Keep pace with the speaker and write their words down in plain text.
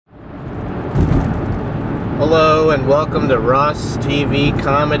Hello and welcome to Ross TV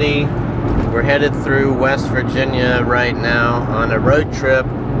Comedy. We're headed through West Virginia right now on a road trip.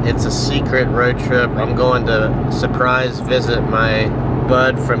 It's a secret road trip. I'm going to surprise visit my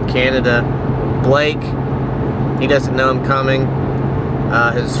bud from Canada, Blake. He doesn't know I'm coming.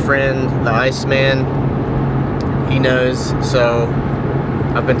 His friend, the Iceman, he knows. So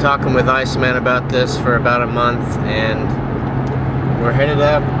I've been talking with Iceman about this for about a month, and we're headed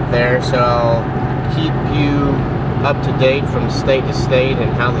up there, so I'll keep you up to date from state to state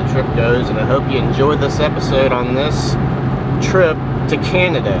and how the trip goes, and I hope you enjoy this episode on this trip to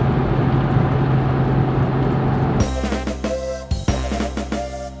Canada.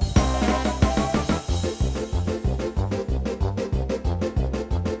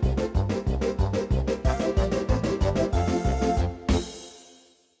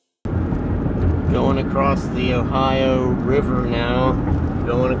 Going across the Ohio River now,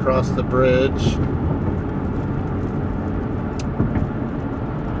 going across the bridge.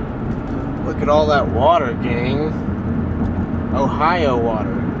 Look at all that water, gang. Ohio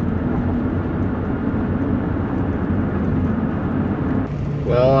water.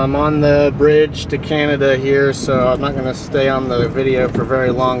 Well, I'm on the bridge to Canada here, so I'm not going to stay on the video for very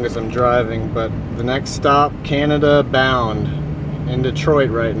long as I'm driving, but the next stop, Canada bound. In Detroit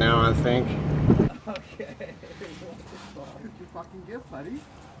right now, I think. Okay. What did you fucking get, buddy?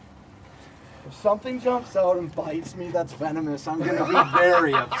 If something jumps out and bites me that's venomous, I'm gonna be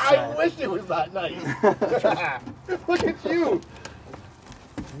very upset. I wish it was that nice. Look at you.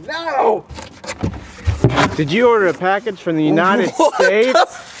 No. Did you order a package from the United States? What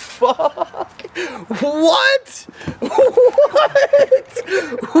the fuck? What? What?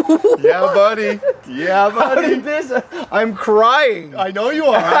 Yeah, buddy. Yeah, buddy. How did this? I'm crying. I know you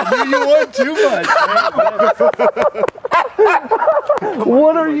are. I knew you would too much.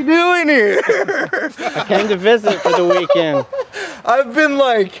 What are you doing here? I came to visit for the weekend. I've been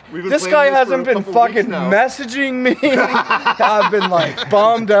like, this guy hasn't been fucking messaging me. I've been like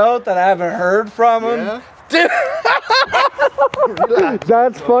bummed out that I haven't heard from him. Yeah? Dude,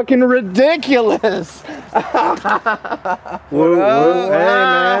 that's fucking ridiculous. Woo, woo. Hey,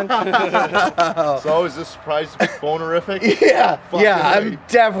 man. So is this surprise bonerific? Yeah, Fucking I'm right.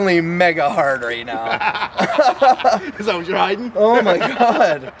 definitely mega hard right now. Is that what you're hiding? Oh my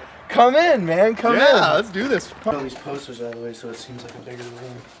god. Come in, man, come in. Yeah, let's do this. All these posters out of the way so it seems like a bigger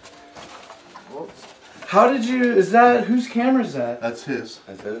room. How did you, is that, whose camera is that? That's his.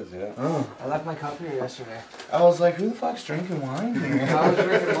 That's his, yeah. Oh. I left my cup here yesterday. I was like, who the fuck's drinking wine here? I was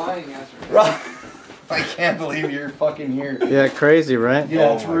drinking wine yesterday. I can't believe you're fucking here. Yeah, crazy, right? Yeah,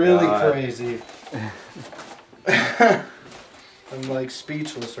 Oh it's my really God. crazy. I'm like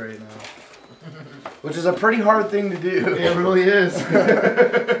speechless right now. Which is a pretty hard thing to do. It really is.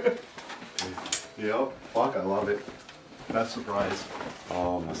 Yep. Fuck, I love it. Best surprise.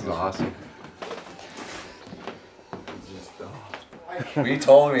 Oh, This is awesome. When he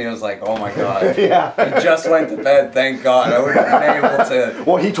told me, I was like, oh my god. Yeah. He just went to bed, thank god. I wouldn't have been able to.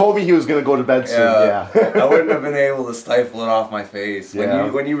 Well, he told me he was gonna go to bed soon. Yeah. I wouldn't have been able to stifle it off my face. Yeah.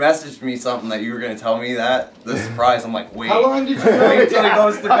 When you messaged me something that you were gonna tell me that, the surprise, I'm like, wait. How long did you Wait till he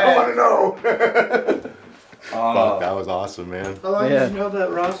goes to I want bed. to know. Oh, Fuck, that was awesome, man. How long Yeah. did you know that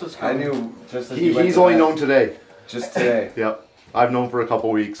Ross was I coming? knew just as you went He's to only bed. known today. Just today. Yep. I've known for a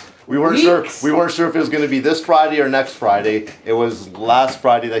couple weeks. We weren't sure if it was going to be this Friday or next Friday. It was last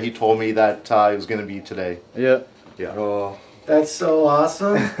Friday that he told me that it was going to be today. Yeah. Yeah. Oh, That's so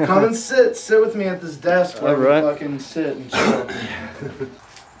awesome. Come and sit with me at this desk where Alright. we fucking sit and chill.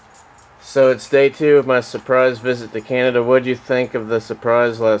 So it's day 2 of my surprise visit to Canada. What'd you think of the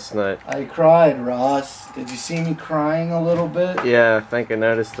surprise last night? I cried, Ross. Did you see me crying a little bit? Yeah, I think I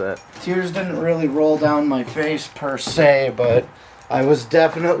noticed that. Tears didn't really roll down my face per se, but I was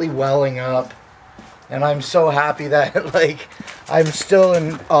definitely welling up. And I'm so happy that, like, I'm still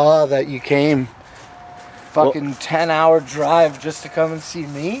in awe that you came. Fucking 10-hour drive just to come and see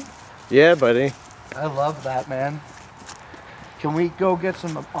me. Yeah, buddy. I love that, man. Can we go get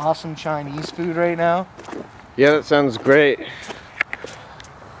some awesome Chinese food right now? Yeah, that sounds great.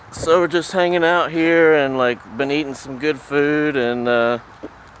 So we're just hanging out here and like been eating some good food, and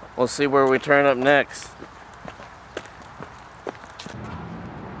we'll see where we turn up next.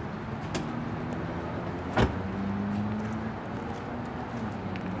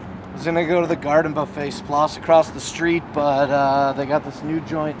 I was gonna go to the Garden Buffet Sploss across the street, but they got this new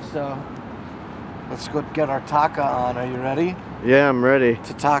joint, so let's go get our taka on. Are you ready? Yeah, I'm ready.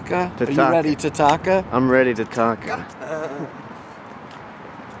 Tataka? Are you Tataka. ready, Tataka? I'm ready to talk.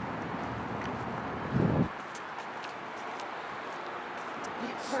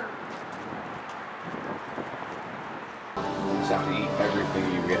 You just have to eat everything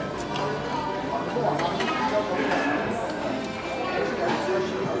you get.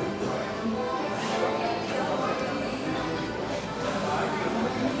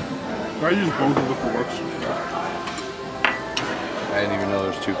 I use both of the forks. I didn't even know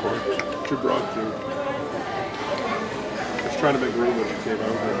there's two forks. She brought two. Just trying to make room when she came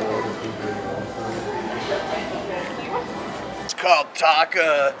out. It's called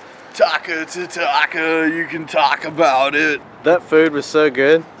Taka. Taka to Taka. You can talk about it. That food was so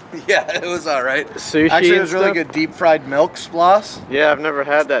good. Yeah, it was alright. Sushi. Actually, it and was really stuff. good deep fried milk sploss. Yeah, I've never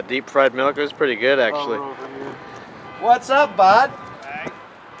had that deep fried milk. It was pretty good, actually. What's up, bud?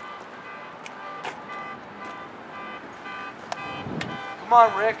 Come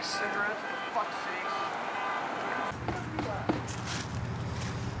on, Rick. Cigarettes, for fuck's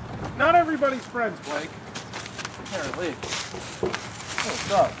sake. Not everybody's friends, Blake. Apparently.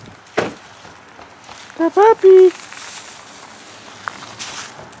 What's up? The puppy.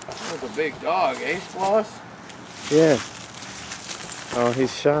 That's a big dog, eh, Sploss? Yeah. Oh,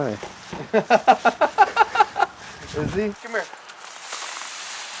 he's shy. Is he? Come here.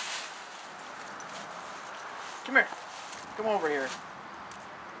 Come here. Come over here.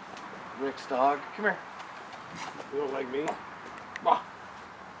 Rick's dog. Come here. You don't like me?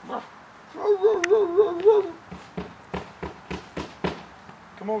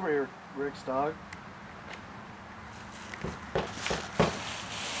 Come over here, Rick's dog.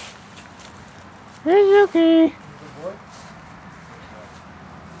 It's okay. Good boy.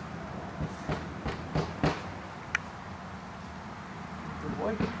 Good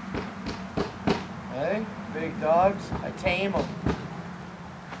boy. Hey, big dogs. I tame them.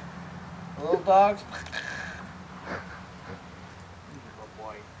 The little dogs. Good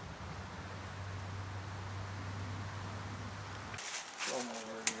boy. Come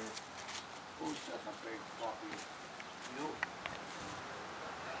over here. Who's such a big puppy? You.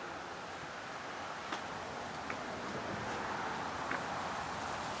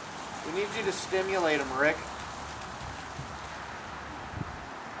 We need you to stimulate him, Rick.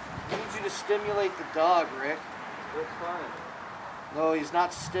 We need you to stimulate the dog, Rick. That's fine. No, he's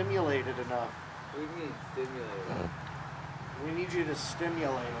not stimulated enough. What do you mean, stimulated? We need you to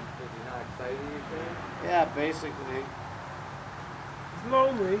stimulate him. Is he not excited, you're saying? Yeah, basically. He's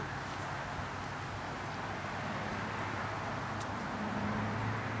lonely.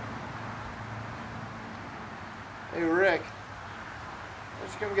 Hey, Rick. Why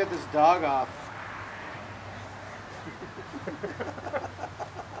don't you come get this dog off?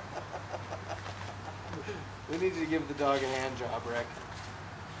 We need you to give the dog a hand job, Rick.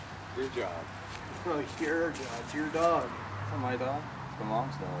 Your job. Oh, your job. It's your dog. It's not my dog. It's my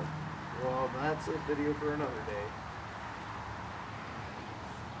mom's dog. Well, that's a video for another day.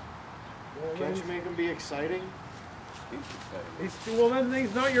 Can't you make him be exciting? Well, then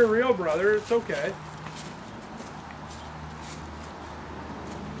he's not your real brother. It's okay.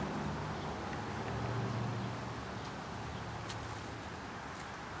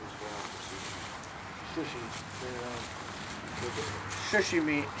 Shushy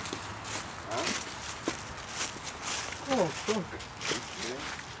meat. Oh, fuck.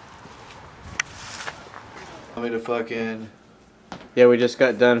 Want me to fucking... Yeah, we just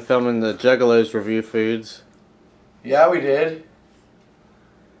got done filming the Juggalos review foods, Yeah, we did.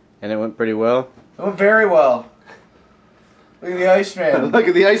 and it went pretty well. It went very well. Look at the Iceman. Look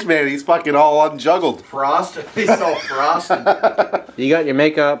at the Iceman. He's fucking all unjuggled. Frosted. He's so frosted. You got your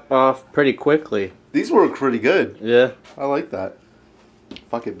makeup off pretty quickly. These were pretty good. Yeah. I like that.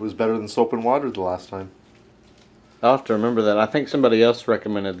 Fuck, it was better than soap and water the last time. I'll have to remember that. I think somebody else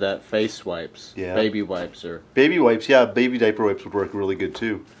recommended that face wipes. Yeah. Baby wipes or... Baby wipes, yeah, baby diaper wipes would work really good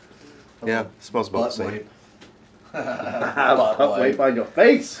too. Yeah, smells about the Butt same. wipe. Butt wipe. on your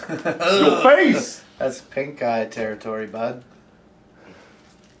face. Your face. That's pink eye territory, bud.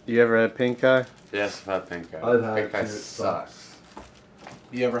 You ever had pink eye? Yes, I've had pink eye. I've had Pink eye it, it sucks.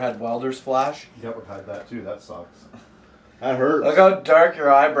 You ever had welder's flash? Yep, I've had that too. That sucks. That hurts. Look how dark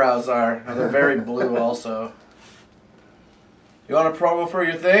your eyebrows are. They're very blue also. You want a promo for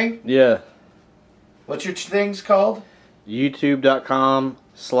your thing? Yeah. What's your thing's called?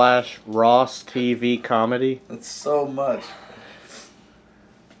 YouTube.com/Ross TV Comedy. That's so much.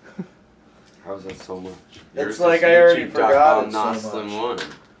 How's that so much? It's Yours like is I already youtube.com forgot it not so slim much. one.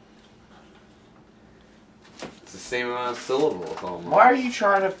 It's the same amount of syllables almost. Why are you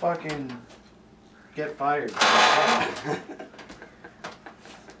trying to fucking get fired? Do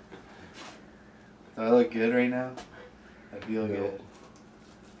I look good right now? I feel good.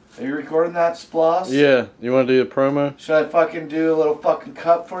 Are you recording that, Sploss? Yeah. You want to do the promo? Should I fucking do a little fucking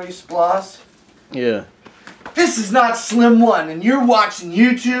cup for you, Sploss? Yeah. This is not Slim One, and you're watching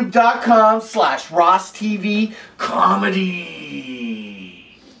YouTube.com/Ross TV Comedy.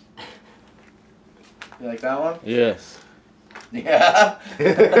 You like that one? Yes. Yeah.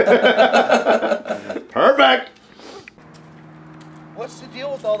 Perfect. What's the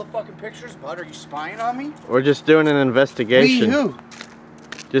deal with all the fucking pictures, bud? Are you spying on me? We're just doing an investigation. Who?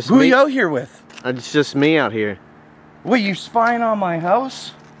 Just Who are me. you out here with? It's just me out here. What, you spying on my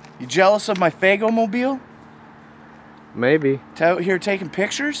house? You jealous of my Fago-mobile? Maybe. Out here taking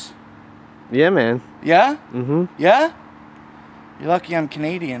pictures? Yeah, man. Yeah? Mm-hmm. Yeah? You're lucky I'm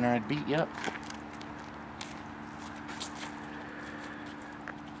Canadian or I'd beat you up.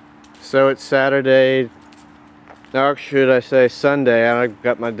 So it's Saturday. Or should I say Sunday? I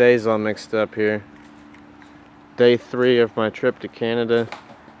got my days all mixed up here. Day 3 of my trip to Canada.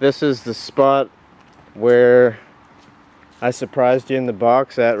 This is the spot where I surprised you in the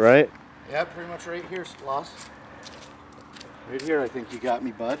box at, right? Yeah, pretty much right here, Sploss. Right here, I think you got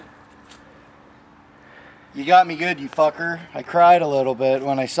me, bud. You got me good, you fucker. I cried a little bit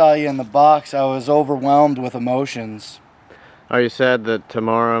when I saw you in the box. I was overwhelmed with emotions. Are you sad that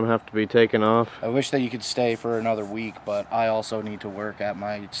tomorrow I'm have to be taken off? I wish that you could stay for another week, but I also need to work at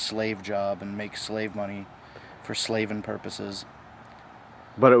my slave job and make slave money for slaving purposes.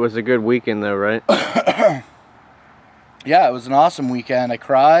 But it was a good weekend though, right? Yeah, it was an awesome weekend. I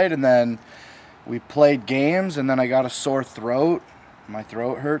cried, and then we played games, and then I got a sore throat. My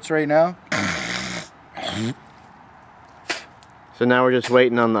throat hurts right now. So now we're just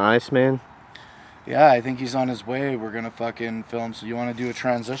waiting on the Iceman? Yeah, I think he's on his way. We're gonna fucking film. So you want to do a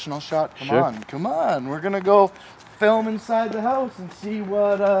transitional shot? Come Sure. on, come on. We're gonna go film inside the house and see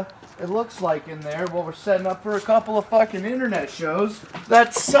what it looks like in there while we're setting up for a couple of fucking internet shows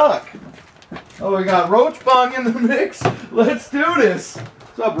that suck. Oh, we got Roach Bong in the mix. Let's do this.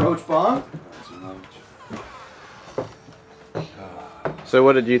 What's up, Roach Bong? So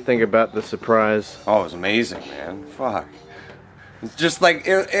what did you think about the surprise? Oh, it was amazing, man. Fuck. It's just like,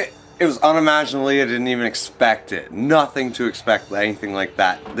 it was unimaginably, I didn't even expect it. Nothing to expect anything like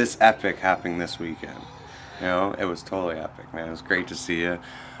that. This epic happening this weekend. You know, it was totally epic, man. It was great to see you.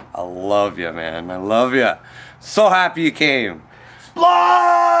 I love you, man. I love you. So happy you came. Sploss!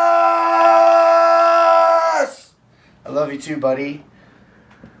 I love you too, buddy.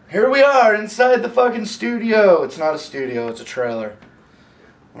 Here we are inside the fucking studio. It's not a studio, it's a trailer.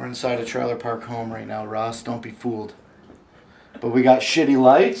 We're inside a trailer park home right now, Ross. Don't be fooled. But we got shitty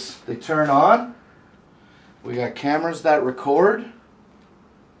lights. They turn on. We got cameras that record.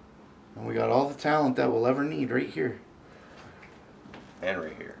 And we got all the talent that we'll ever need right here. And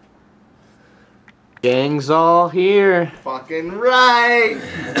right here. Gang's all here. Fucking right.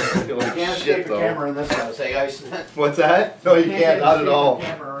 You can't stick a camera in this house, hey Iceman. What's that? No, you can't. Not at all.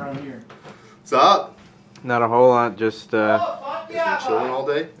 Camera around here. What's up? Not a whole lot, just Oh, fuck yeah, Been chilling all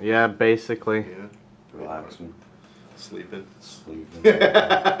day? yeah, basically. Yeah. Relaxing. Sleeping. Sleeping.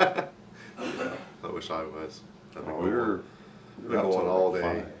 I wish I was. I've been We were been going all day.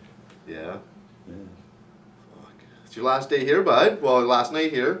 Fine. Yeah. Fuck. It's your last day here, bud. Well, last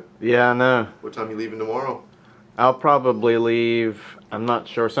night here. Yeah, I know. What time you leaving tomorrow? I'll probably leave, I'm not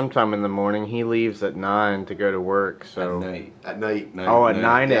sure, sometime in the morning. He leaves at 9 to go to work, so. At night. At night. Oh, at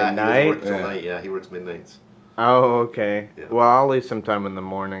 9 Yeah, at he doesn't night? work till Yeah. night. Yeah, he works midnights. Oh, okay. Yeah. Well, I'll leave sometime in the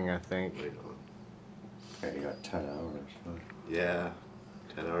morning, I think. Right on. Yeah, you got 10 hours. Yeah.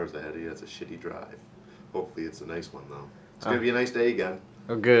 10 hours ahead of you. That's a shitty drive. Hopefully it's a nice one, though. It's Ah. going to be a nice day again.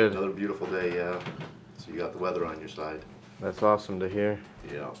 Oh, good. Another beautiful day, yeah. So you got the weather on your side. That's awesome to hear.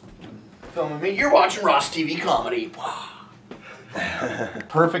 Yeah. Filming me. You're watching Ross TV Comedy.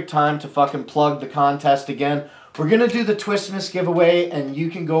 Perfect time to fucking plug the contest again. We're going to do the Twistmas giveaway, and you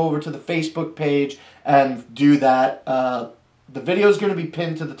can go over to the Facebook page and do that. The video is going to be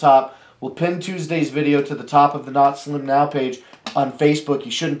pinned to the top. We'll pin Tuesday's video to the top of the Not Slim Now page on Facebook.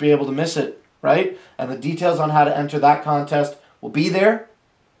 You shouldn't be able to miss it, right? And the details on how to enter that contest will be there.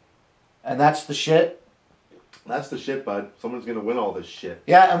 And that's the shit. That's the shit, bud. Someone's going to win all this shit.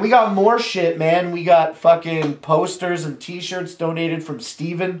 Yeah, and we got more shit, man. We got fucking posters and t-shirts donated from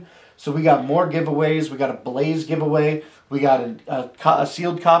Steven. So we got more giveaways. We got a Blaze giveaway. We got a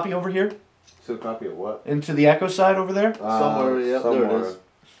sealed copy over here. So a copy of what? Into the Echo side over there. Somewhere, yeah, there it is.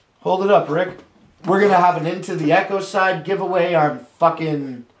 Hold it up, Rick. We're going to have an Into the Echo side giveaway on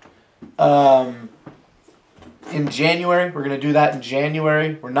fucking... in January. We're going to do that in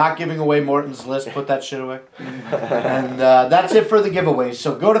January. We're not giving away Morton's List. Put that shit away. And that's it for the giveaways.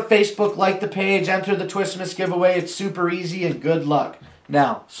 So go to Facebook, like the page, enter the Twistmas giveaway. It's super easy and good luck.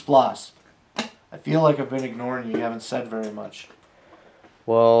 Now, Sploss. I feel like I've been ignoring you. You haven't said very much.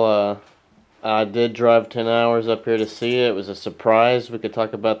 Well, I did drive 10 hours up here to see it. It was a surprise. We could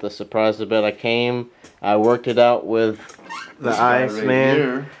talk about the surprise a bit. I worked it out with the This guy Iceman,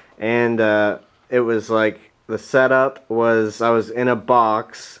 here. and it was like the setup was I was in a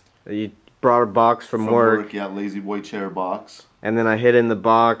box. You brought a box from work, Yeah, lazy boy chair box. and then I hid in the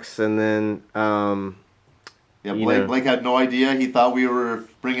box, and then Yeah, You Blake, know. Blake had no idea. He thought we were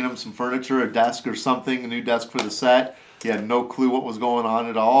bringing him some furniture, a desk or something, a new desk for the set. He had no clue what was going on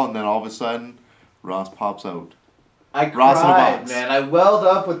at all, and then all of a sudden, Ross pops out. I Ross in a cried, box. man. I welled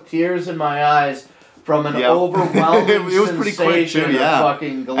up with tears in my eyes from an Yeah. overwhelming It was pretty quick, sensation too, yeah. of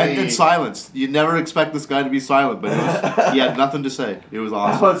fucking glee. And silence. You never expect this guy to be silent, but he had nothing to say. It was I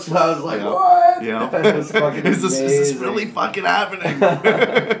awesome. was like, Yeah. what? Yeah. It was fucking is this amazing. really fucking happening?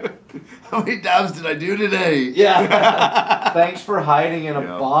 How many dabs did I do today? Yeah. Thanks for hiding in a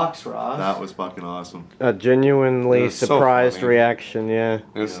Yeah. box, Ross. That was fucking awesome. a genuinely It was so surprised funny. reaction. Yeah.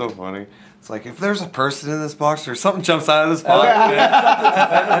 It was so funny. It's like if there's a person in this box or something jumps out of this box.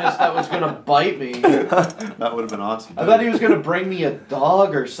 Venomous that was gonna bite me. That would have been awesome. I thought he was gonna bring me a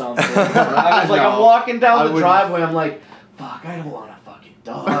dog or something. I was like, No, I'm walking I down the wouldn't. driveway. I'm like, fuck, I don't want a fucking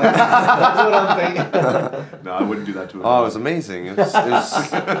dog. That's what I'm thinking. No, I wouldn't do that to a Oh, it dog. was amazing.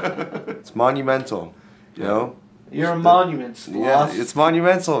 It's monumental. You know? You're a monument, Yeah, Sloss. it's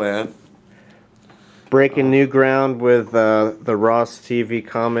monumental, man. Breaking new ground with the Ross TV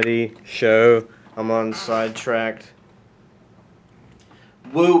comedy show. I'm on Sidetracked.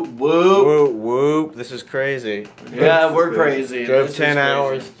 Whoop whoop. Whoop whoop! This is crazy. Yeah, we're crazy. Drove This is 10 crazy.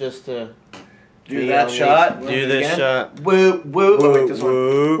 hours just to Do be that on shot. these- Do Do it this again. shot. Whoop whoop. Oh, wait, this one.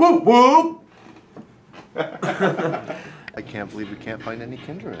 Whoop. Whoop whoop! I can't believe we can't find any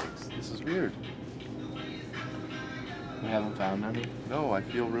Kinder eggs. This is weird. We haven't found any. No, I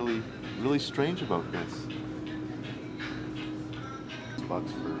feel really, really strange about this. $6 for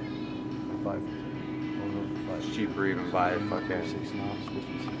 5. It's cheaper even buy fucking. Yeah.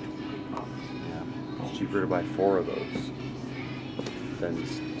 It's cheaper to buy 4 of those than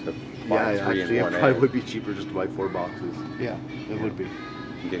to buy Yeah, 3 actually, in it one probably egg. would be cheaper just to buy 4 boxes. Yeah, it would be.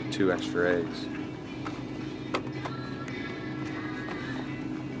 You get 2 extra eggs.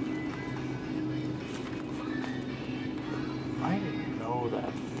 I didn't know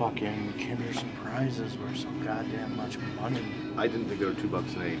that fucking Kinder Surprises were so goddamn much money. I didn't think they were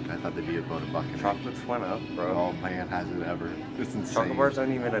 $2 an egg. I thought they'd be about $1 an egg. Chocolates went up, bro. Oh man, has it ever? It's insane. Chocolate bars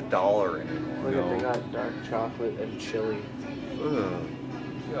aren't even $1 anymore. Look No. at they got dark chocolate and chili. Ugh.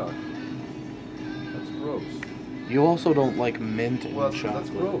 Yeah. That's gross. You also don't like mint and Well, chocolate. that's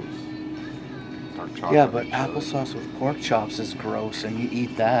gross. Dark chocolate. Yeah, but and chili. applesauce with pork chops is gross, and you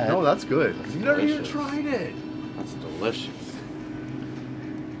eat that. No, that's good. You've never even delicious. tried it. That's delicious.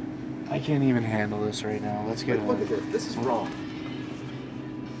 I can't even handle this right now. Let's get Like, look one. at this. This is wrong.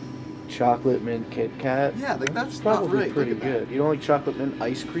 Chocolate mint Kit Kat. Yeah, like that's not Probably right. pretty Look at good. You don't like chocolate mint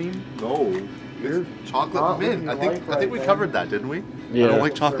ice cream? that. No. You're Chocolate not mint. living I your think life I think right we then. covered that, didn't we? I Yeah. don't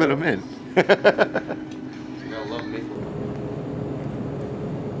like chocolate or mint. You gotta love maple.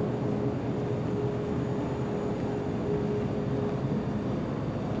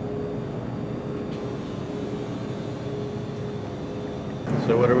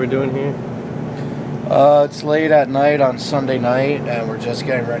 So what are we doing here? It's late at night on Sunday night, and we're just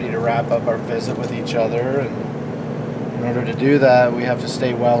getting ready to wrap up our visit with each other. And in order to do that, we have to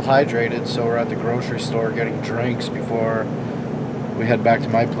stay well hydrated. So we're at the grocery store getting drinks before we head back to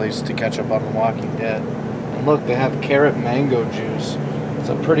my place to catch up on The Walking Dead. And look, they have carrot mango juice. It's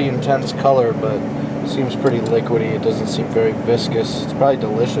a pretty intense color, but seems pretty liquidy. It doesn't seem very viscous. It's probably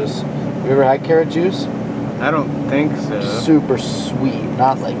delicious. Have you ever had carrot juice? I don't think so. Super sweet.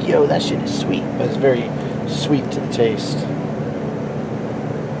 Not like, yo, that shit is sweet, but it's very sweet to the taste.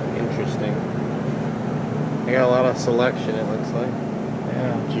 Interesting. I got a lot of selection, it looks like.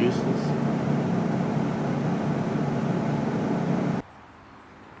 Yeah. Juices.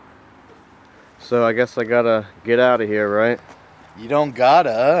 So I guess I gotta get out of here, right? You don't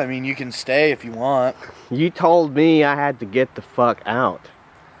gotta. I mean, you can stay if you want. You told me I had to get the fuck out.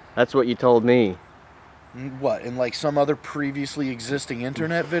 That's what you told me. What, in like some other previously existing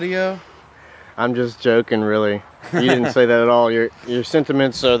internet video? I'm just joking, really. You didn't say that at all. Your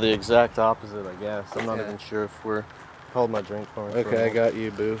sentiments are the exact opposite, I guess. I'm not Yeah. even sure if we're... Hold my drink for me. for a Okay, I moment. got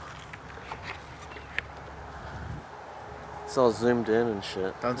you, boo. It's all zoomed in and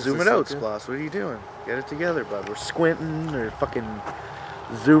shit. Don't Is zoom this it out, okay? Sploss. What are you doing? Get it together, bud. We're squinting or fucking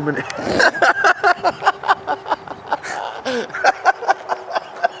zooming in.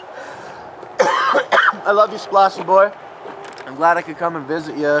 I love you, Splossy boy. I'm glad I could come and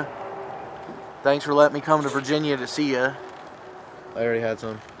visit you. Thanks for letting me come to Virginia to see you. I already had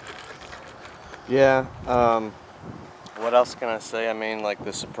some. Yeah, what else can I say? I mean, like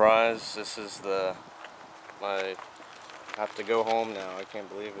the surprise, this is I have to go home now. I can't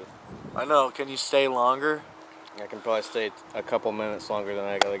believe it. I know. Can you stay longer? I can probably stay a couple minutes longer than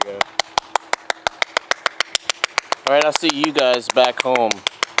I gotta go. Alright, I'll see you guys back home.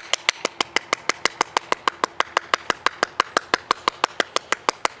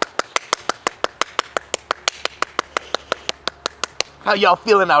 How y'all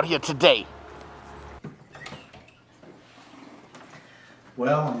feeling out here today?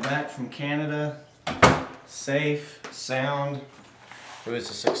 Well, I'm back from Canada, safe, sound. It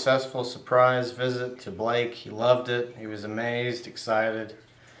was a successful surprise visit to Blake. He loved it. He was amazed, excited.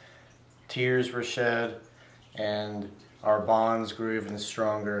 Tears were shed, and our bonds grew even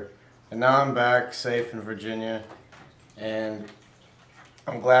stronger. And now I'm back, safe in Virginia, and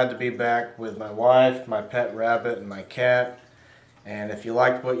I'm glad to be back with my wife, my pet rabbit, and my cat. And if you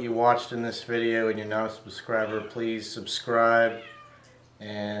liked what you watched in this video and you're not a subscriber, please subscribe.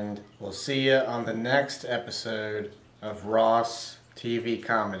 And we'll see you on the next episode of Ross TV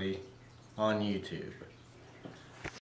Comedy on YouTube.